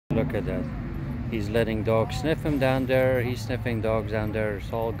Look at that. He's letting dogs sniff him down there. He's sniffing dogs down there.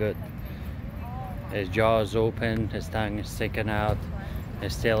 It's all good. His jaw is open. His tongue is sticking out.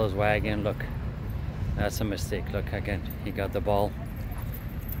 His tail is wagging. Look. That's a mistake. Look again. He got the ball.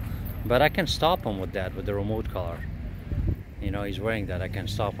 But I can stop him with that, with the remote collar. You know, he's wearing that. I can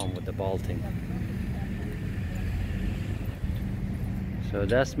stop him with the ball thing. So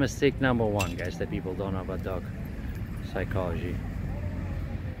that's mistake number one, guys, that people don't know about dog psychology.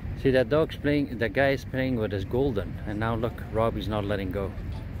 See, that dog's playing, the guy is playing with his golden, and now look, Robbie's not letting go.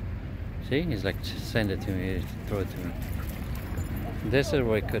 See, he's like, send it to me, throw it to me. This is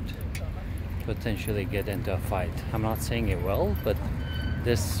where it could potentially get into a fight. I'm not saying it will, but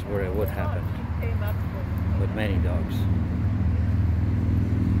this is where it would happen with many dogs.